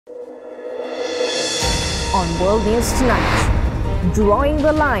on World News Tonight. Drawing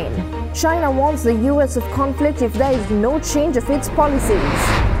the line. China warns the US of conflict if there is no change of its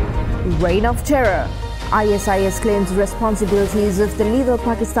policies. Reign of terror. ISIS claims responsibilities of the lethal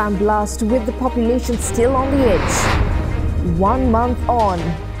Pakistan blast with the population still on the edge. 1 month on.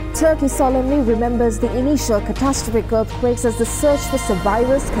 Turkey solemnly remembers the initial catastrophic earthquakes as the search for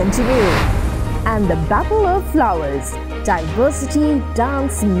survivors continue. And the Battle of Flowers. Diversity,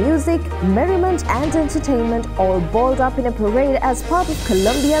 dance, music, merriment and entertainment all balled up in a parade as part of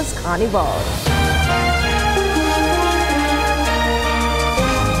Colombia's Carnival.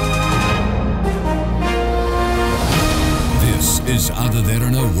 This is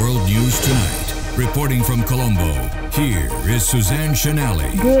Derana World News Tonight. Reporting from Colombo, here is Suzanne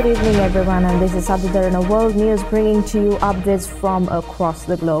Shanali. Good evening, everyone, and this is Derana World News, bringing to you updates from across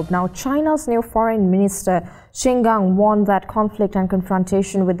the globe. Now, China's new foreign minister Qin Gang warned that conflict and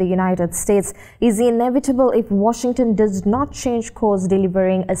confrontation with the United States is inevitable if Washington does not change course,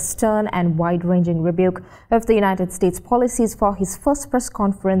 delivering a stern and wide-ranging rebuke of the United States policies for his first press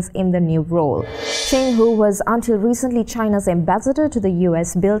conference in the new role. Qin, who was until recently China's ambassador to the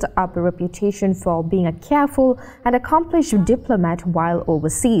US, built up a reputation for being a careful and accomplished diplomat while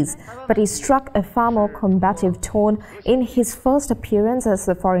overseas, but he struck a far more combative tone in his first appearance as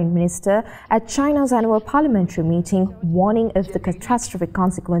the foreign minister at China's annual parliamentary meeting, warning of the catastrophic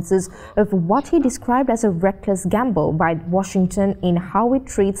consequences of what he described as a reckless gamble by Washington in how it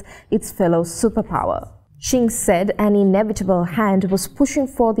treats its fellow superpower. Qin said an inevitable hand was pushing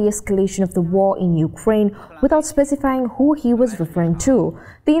for the escalation of the war in Ukraine without specifying who he was referring to.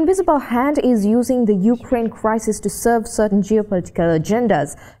 The invisible hand is using the Ukraine crisis to serve certain geopolitical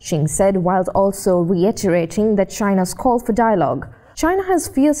agendas, Qin said, while also reiterating that China's call for dialogue. China has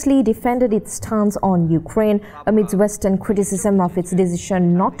fiercely defended its stance on Ukraine amidst Western criticism of its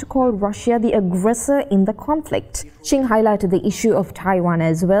decision not to call Russia the aggressor in the conflict. Qin highlighted the issue of Taiwan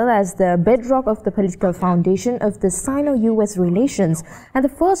as well as the bedrock of the political foundation of the Sino-US relations and the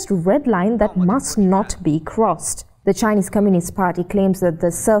first red line that must not be crossed. The Chinese Communist Party claims that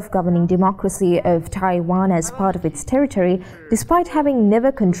the self-governing democracy of Taiwan as part of its territory, despite having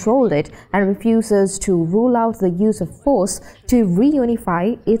never controlled it, and refuses to rule out the use of force to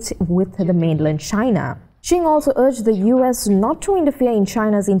reunify it with the mainland China. Qin also urged the US not to interfere in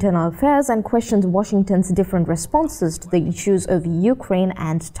China's internal affairs and questioned Washington's different responses to the issues of Ukraine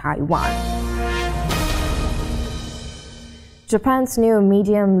and Taiwan. Japan's new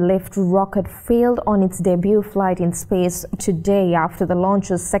medium-lift rocket failed on its debut flight in space today after the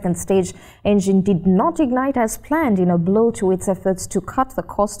launcher's second stage engine did not ignite as planned, in a blow to its efforts to cut the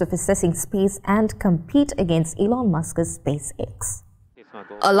cost of assessing space and compete against Elon Musk's SpaceX.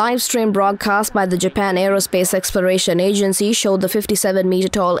 A live stream broadcast by the Japan Aerospace Exploration Agency showed the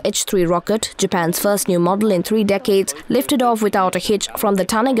 57-meter-tall H-3 rocket, Japan's first new model in 3 decades, lifted off without a hitch from the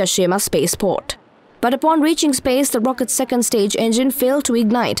Tanegashima spaceport. But upon reaching space, the rocket's second stage engine failed to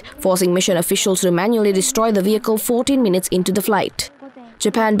ignite, forcing mission officials to manually destroy the vehicle 14 minutes into the flight.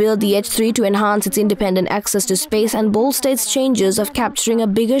 Japan built the H-3 to enhance its independent access to space and bolster its chances of capturing a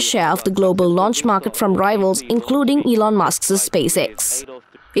bigger share of the global launch market from rivals, including Elon Musk's SpaceX.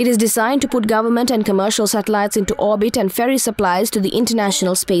 It is designed to put government and commercial satellites into orbit and ferry supplies to the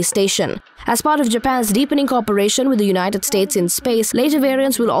International Space Station. As part of Japan's deepening cooperation with the United States in space, later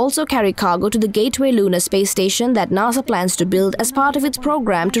variants will also carry cargo to the Gateway Lunar Space Station that NASA plans to build as part of its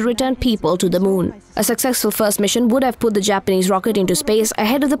program to return people to the moon. A successful first mission would have put the Japanese rocket into space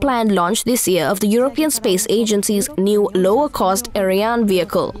ahead of the planned launch this year of the European Space Agency's new lower-cost Ariane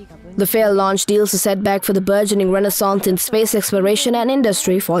vehicle. The failed launch deals a setback for the burgeoning renaissance in space exploration and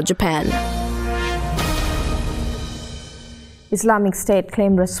industry for Japan. Islamic State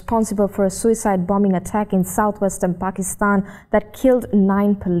claimed responsible for a suicide bombing attack in southwestern Pakistan that killed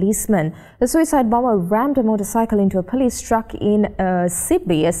 9 policemen. The suicide bomber rammed a motorcycle into a police truck in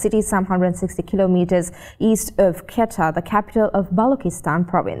Sibbi, a city some 160 kilometers east of Quetta, the capital of Balochistan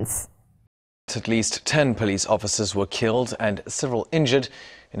province. At least 10 police officers were killed and several injured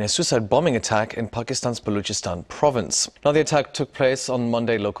in a suicide bombing attack in Pakistan's Balochistan province. Now, the attack took place on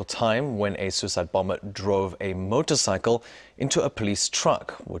Monday local time when a suicide bomber drove a motorcycle into a police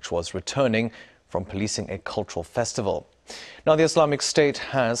truck, which was returning from policing a cultural festival. Now, the Islamic State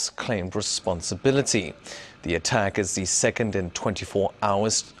has claimed responsibility. The attack is the second in 24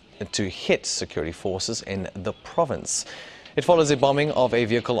 hours to hit security forces in the province. It follows a bombing of a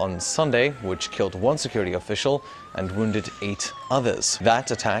vehicle on Sunday, which killed 1 security official and wounded 8 others.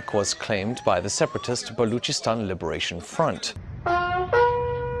 That attack was claimed by the separatist Balochistan Liberation Front.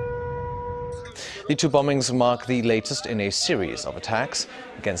 The 2 bombings mark the latest in a series of attacks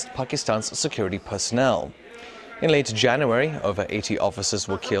against Pakistan's security personnel. In late January, over 80 officers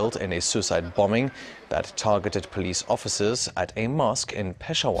were killed in a suicide bombing that targeted police officers at a mosque in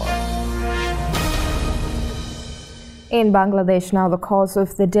Peshawar. In Bangladesh now, the cause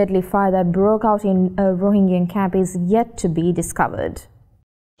of the deadly fire that broke out in a Rohingya camp is yet to be discovered.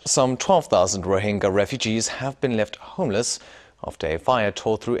 Some 12,000 Rohingya refugees have been left homeless after a fire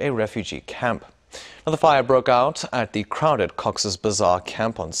tore through a refugee camp. Now, the fire broke out at the crowded Cox's Bazar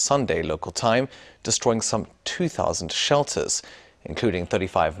camp on Sunday local time, destroying some 2,000 shelters, including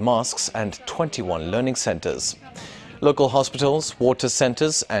 35 mosques and 21 learning centers. Local hospitals, water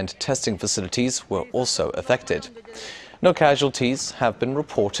centers and testing facilities were also affected. No casualties have been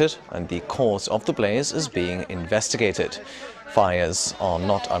reported and the cause of the blaze is being investigated. Fires are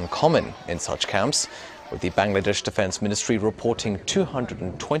not uncommon in such camps, with the Bangladesh Defense Ministry reporting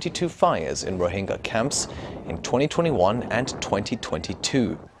 222 fires in Rohingya camps in 2021 and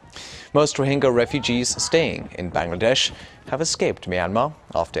 2022. Most Rohingya refugees staying in Bangladesh have escaped Myanmar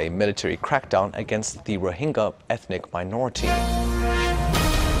after a military crackdown against the Rohingya ethnic minority.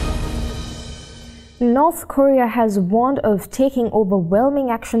 North Korea has warned of taking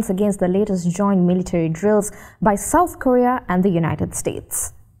overwhelming actions against the latest joint military drills by South Korea and the United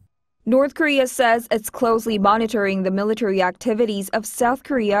States. North Korea says it's closely monitoring the military activities of South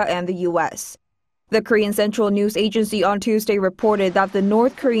Korea and the U.S. The Korean Central News Agency on Tuesday reported that the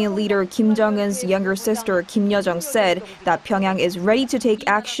North Korean leader Kim Jong-un's younger sister Kim Yo-jong said that Pyongyang is ready to take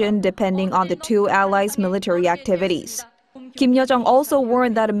action depending on the two allies' military activities. Kim Yo-jong also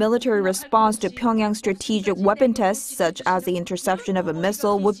warned that a military response to Pyongyang's strategic weapon tests, such as the interception of a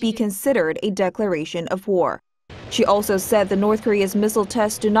missile, would be considered a declaration of war. She also said the North Korea's missile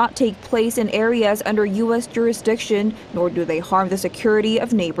tests do not take place in areas under U.S. jurisdiction, nor do they harm the security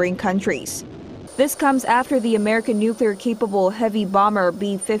of neighboring countries. This comes after the American nuclear-capable heavy bomber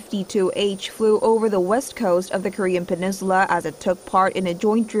B-52H flew over the west coast of the Korean peninsula as it took part in a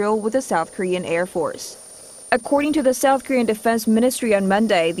joint drill with the South Korean Air Force. According to the South Korean Defense Ministry on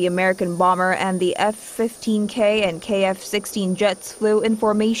Monday, the American bomber and the F-15K and KF-16 jets flew in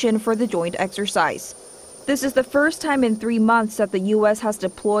formation for the joint exercise. This is the first time in 3 months that the U.S. has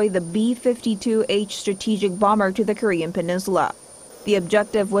deployed the B-52H strategic bomber to the Korean peninsula. The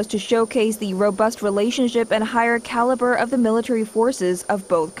objective was to showcase the robust relationship and higher caliber of the military forces of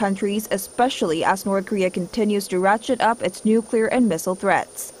both countries, especially as North Korea continues to ratchet up its nuclear and missile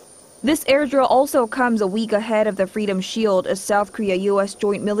threats. This air drill also comes a week ahead of the Freedom Shield, a South Korea-U.S.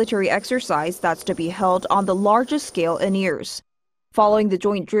 joint military exercise that's to be held on the largest scale in years. Following the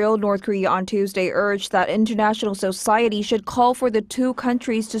joint drill, North Korea on Tuesday urged that international society should call for the two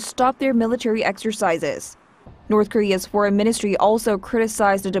countries to stop their military exercises. North Korea's foreign ministry also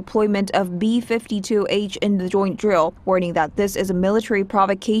criticized the deployment of B-52H in the joint drill, warning that this is a military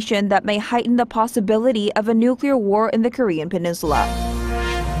provocation that may heighten the possibility of a nuclear war in the Korean peninsula.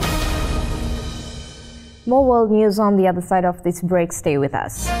 More world news on the other side of this break. Stay with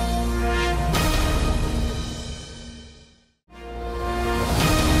us.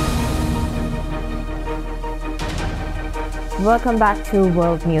 Welcome back to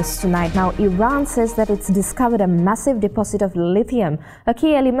World News Tonight. Now, Iran says that it's discovered a massive deposit of lithium, a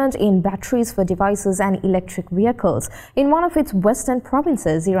key element in batteries for devices and electric vehicles. In one of its western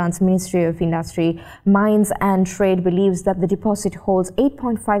provinces, Iran's Ministry of Industry, Mines and Trade believes that the deposit holds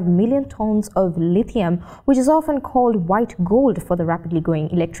 8.5 million tons of lithium, which is often called white gold for the rapidly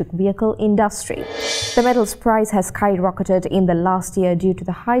growing electric vehicle industry. The metal's price has skyrocketed in the last year due to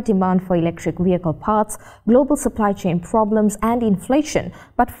the high demand for electric vehicle parts, global supply chain problems, and inflation,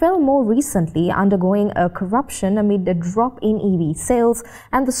 but fell more recently, undergoing a correction amid the drop in EV sales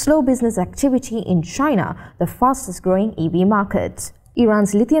and the slow business activity in China, the fastest growing EV market.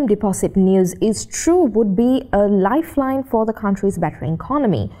 Iran's lithium deposit news is true would be a lifeline for the country's battery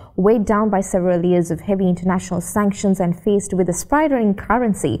economy. Weighed down by several years of heavy international sanctions and faced with a spiraling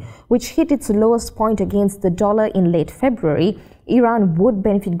currency, which hit its lowest point against the dollar in late February, Iran would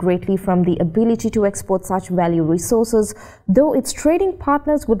benefit greatly from the ability to export such value resources, though its trading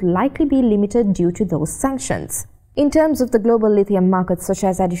partners would likely be limited due to those sanctions. In terms of the global lithium market, such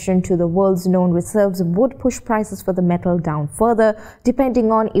as addition to the world's known reserves would push prices for the metal down further,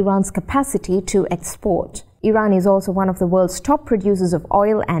 depending on Iran's capacity to export. Iran is also one of the world's top producers of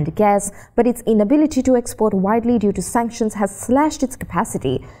oil and gas, but its inability to export widely due to sanctions has slashed its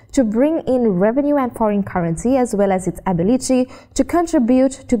capacity to bring in revenue and foreign currency, as well as its ability to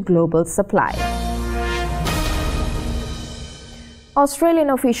contribute to global supply. Australian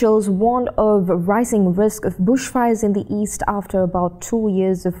officials warned of rising risk of bushfires in the east after about 2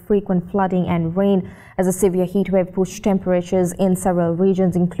 years of frequent flooding and rain as a severe heatwave pushed temperatures in several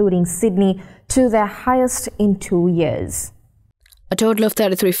regions, including Sydney, to their highest in 2 years. A total of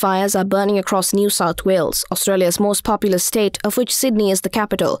 33 fires are burning across New South Wales, Australia's most populous state, of which Sydney is the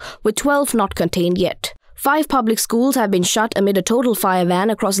capital, with 12 not contained yet. 5 public schools have been shut amid a total fire ban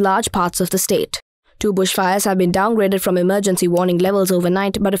across large parts of the state. 2 bushfires have been downgraded from emergency warning levels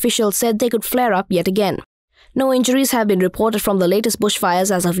overnight, but officials said they could flare up yet again. No injuries have been reported from the latest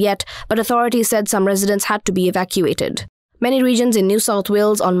bushfires as of yet, but authorities said some residents had to be evacuated. Many regions in New South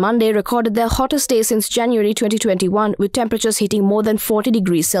Wales on Monday recorded their hottest day since January 2021, with temperatures hitting more than 40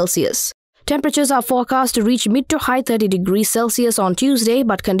 degrees Celsius. Temperatures are forecast to reach mid to high 30 degrees Celsius on Tuesday,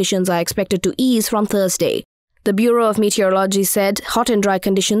 but conditions are expected to ease from Thursday. The Bureau of Meteorology said hot and dry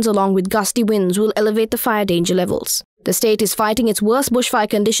conditions along with gusty winds will elevate the fire danger levels. The state is fighting its worst bushfire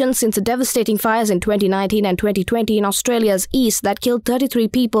conditions since the devastating fires in 2019 and 2020 in Australia's east that killed 33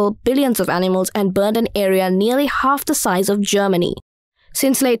 people, billions of animals, and burned an area nearly half the size of Germany.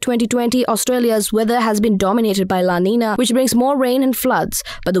 Since late 2020, Australia's weather has been dominated by La Nina, which brings more rain and floods,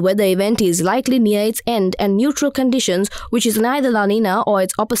 but the weather event is likely near its end and neutral conditions, which is neither La Nina or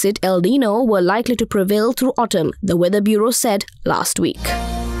its opposite El Nino, were likely to prevail through autumn, the Weather Bureau said last week.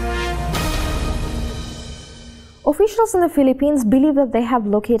 Officials in the Philippines believe that they have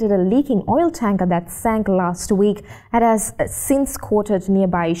located a leaking oil tanker that sank last week and has since coated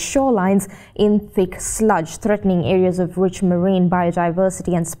nearby shorelines in thick sludge, threatening areas of rich marine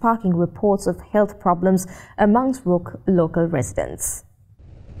biodiversity and sparking reports of health problems amongst local residents.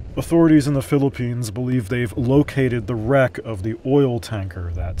 Authorities in the Philippines believe they've located the wreck of the oil tanker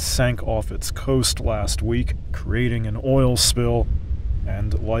that sank off its coast last week, creating an oil spill.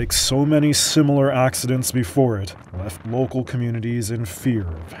 And like so many similar accidents before it, left local communities in fear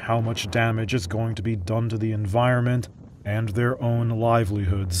of how much damage is going to be done to the environment and their own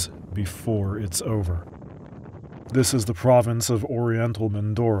livelihoods before it's over. This is the province of Oriental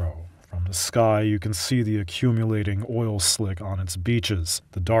Mindoro. From the sky, you can see the accumulating oil slick on its beaches,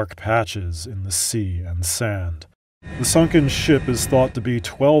 the dark patches in the sea and sand. The sunken ship is thought to be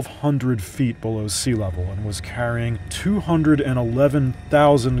 1,200 feet below sea level and was carrying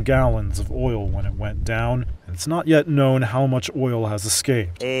 211,000 gallons of oil when it went down. It's not yet known how much oil has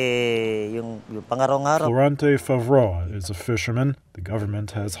escaped. Florente Favroa is a fisherman. The government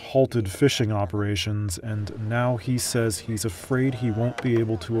has halted fishing operations, and now he says he's afraid he won't be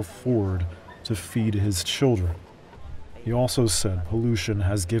able to afford to feed his children. He also said pollution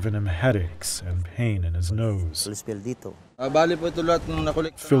has given him headaches and pain in his nose. Philip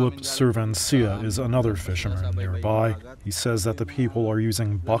Servancia is another fisherman nearby. He says that the people are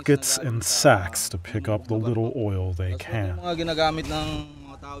using buckets and sacks to pick up the little oil they can.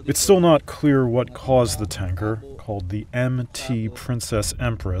 It's still not clear what caused the tanker, called the MT Princess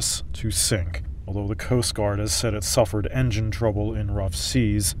Empress, to sink. Although the Coast Guard has said it suffered engine trouble in rough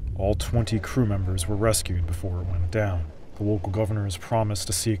seas, all 20 crew members were rescued before it went down. The local governor has promised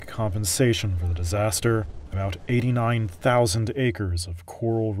to seek compensation for the disaster. About 89,000 acres of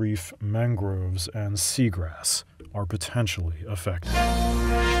coral reef, mangroves, and seagrass are potentially affected.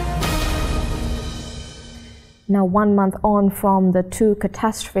 Now, 1 month on from the 2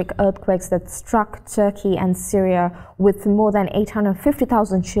 catastrophic earthquakes that struck Turkey and Syria, with more than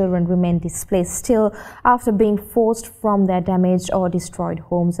 850,000 children remain displaced still after being forced from their damaged or destroyed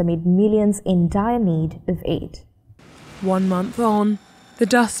homes amid millions in dire need of aid. 1 month on, the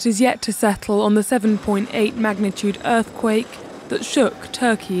dust is yet to settle on the 7.8 magnitude earthquake that shook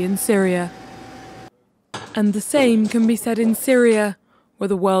Turkey and Syria. And the same can be said in Syria, where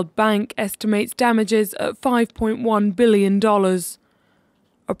the World Bank estimates damages at $5.1 billion.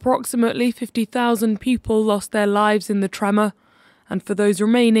 Approximately 50,000 people lost their lives in the tremor, and for those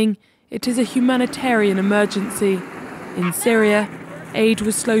remaining, it is a humanitarian emergency. In Syria, aid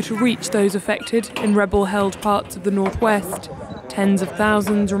was slow to reach those affected in rebel-held parts of the northwest. Tens of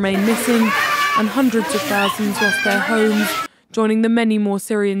thousands remain missing, and hundreds of thousands lost their homes, joining the many more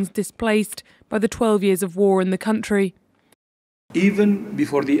Syrians displaced by the 12 years of war in the country. Even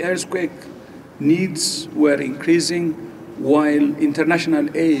before the earthquake, needs were increasing while international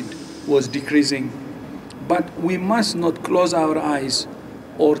aid was decreasing. But we must not close our eyes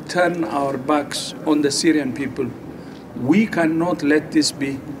or turn our backs on the Syrian people. We cannot let this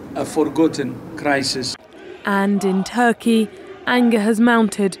be a forgotten crisis. And in Turkey, anger has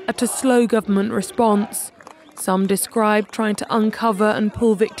mounted at a slow government response. Some describe trying to uncover and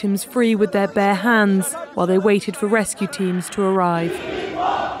pull victims free with their bare hands while they waited for rescue teams to arrive.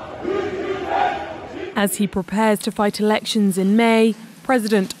 As he prepares to fight elections in May,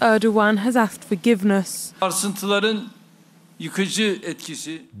 President Erdogan has asked forgiveness.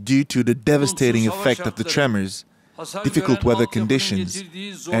 Due to the devastating effect of the tremors, difficult weather conditions,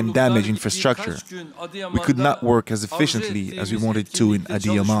 and damaged infrastructure. We could not work as efficiently as we wanted to in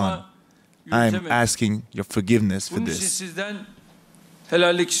Adıyaman. I am asking your forgiveness for this.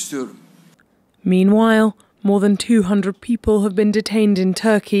 Meanwhile, more than 200 people have been detained in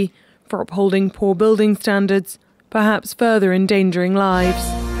Turkey for upholding poor building standards, perhaps further endangering lives.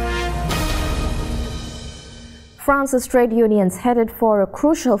 France's trade unions headed for a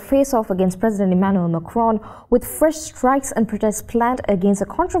crucial face-off against President Emmanuel Macron, with fresh strikes and protests planned against a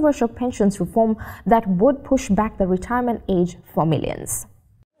controversial pensions reform that would push back the retirement age for millions.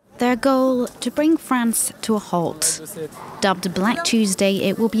 Their goal, to bring France to a halt. Dubbed Black Tuesday,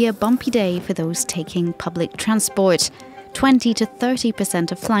 it will be a bumpy day for those taking public transport. 20 to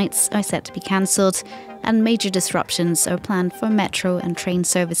 30% of flights are set to be cancelled, and major disruptions are planned for metro and train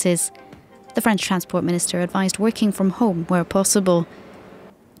services. The French Transport Minister advised working from home where possible.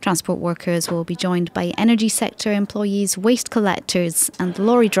 Transport workers will be joined by energy sector employees, waste collectors and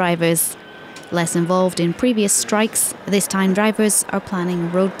lorry drivers. Less involved in previous strikes, this time drivers are planning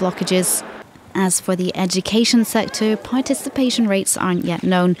road blockages. As for the education sector, participation rates aren't yet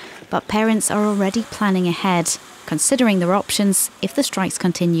known, but parents are already planning ahead, considering their options if the strikes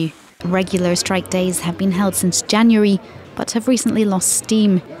continue. Regular strike days have been held since January, but have recently lost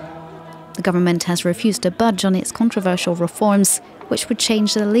steam. The government has refused to budge on its controversial reforms, which would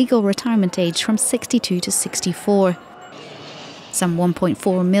change the legal retirement age from 62 to 64. Some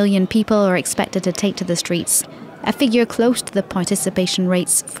 1.4 million people are expected to take to the streets, a figure close to the participation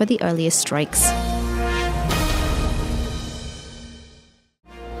rates for the earliest strikes.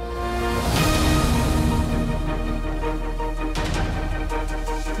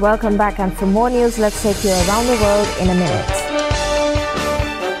 Welcome back, and for more news, let's take you around the world in a minute.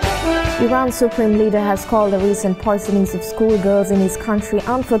 Iran's supreme leader has called the recent poisonings of schoolgirls in his country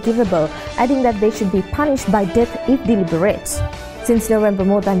unforgivable, adding that they should be punished by death if deliberate. Since November,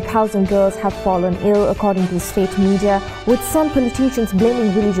 more than 1,000 girls have fallen ill, according to state media, with some politicians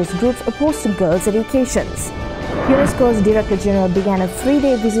blaming religious groups opposed to girls' educations. UNESCO's Director General began a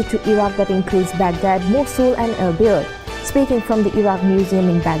 3-day visit to Iraq that includes Baghdad, Mosul and Erbil. Speaking from the Iraq Museum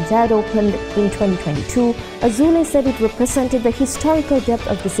in Baghdad, opened in 2022, Azoulay said it represented the historical depth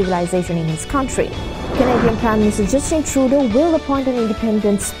of the civilization in his country. Canadian Prime Minister Justin Trudeau will appoint an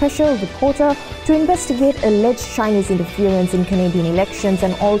independent special reporter to investigate alleged Chinese interference in Canadian elections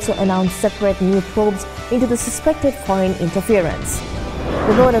and also announce separate new probes into the suspected foreign interference.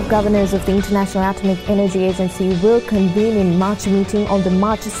 The Board of Governors of the International Atomic Energy Agency will convene in March meeting on the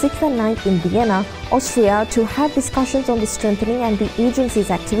March 6th and 9th in Vienna, Austria, to have discussions on the strengthening and the agency's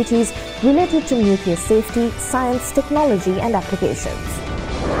activities related to nuclear safety, science, technology and applications.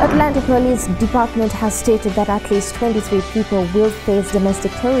 Atlanta Police Department has stated that at least 23 people will face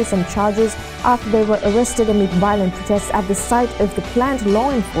domestic terrorism charges after they were arrested amid violent protests at the site of the planned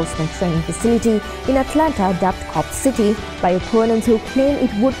law enforcement training facility in Atlanta, dubbed Cop City, by opponents who claim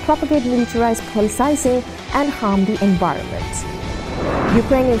it would propagate militarized policing and harm the environment.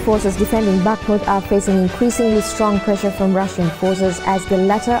 Ukrainian forces defending Bakhmut are facing increasingly strong pressure from Russian forces, as the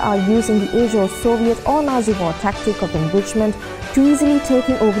latter are using the age-old Soviet or Nazi war tactic of enrichment to easily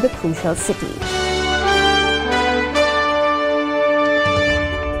taking over the crucial city.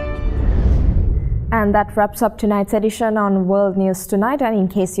 And that wraps up tonight's edition on World News Tonight. And in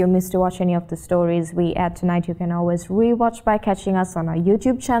case you missed to watch any of the stories we add tonight, you can always rewatch by catching us on our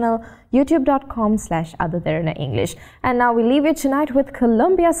YouTube channel, youtube.com/Ada English. And now we leave you tonight with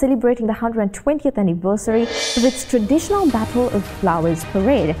Colombia celebrating the 120th anniversary of its traditional Battle of Flowers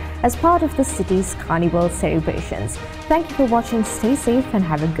parade as part of the city's carnival celebrations. Thank you for watching, stay safe and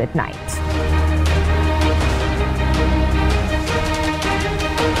have a good night.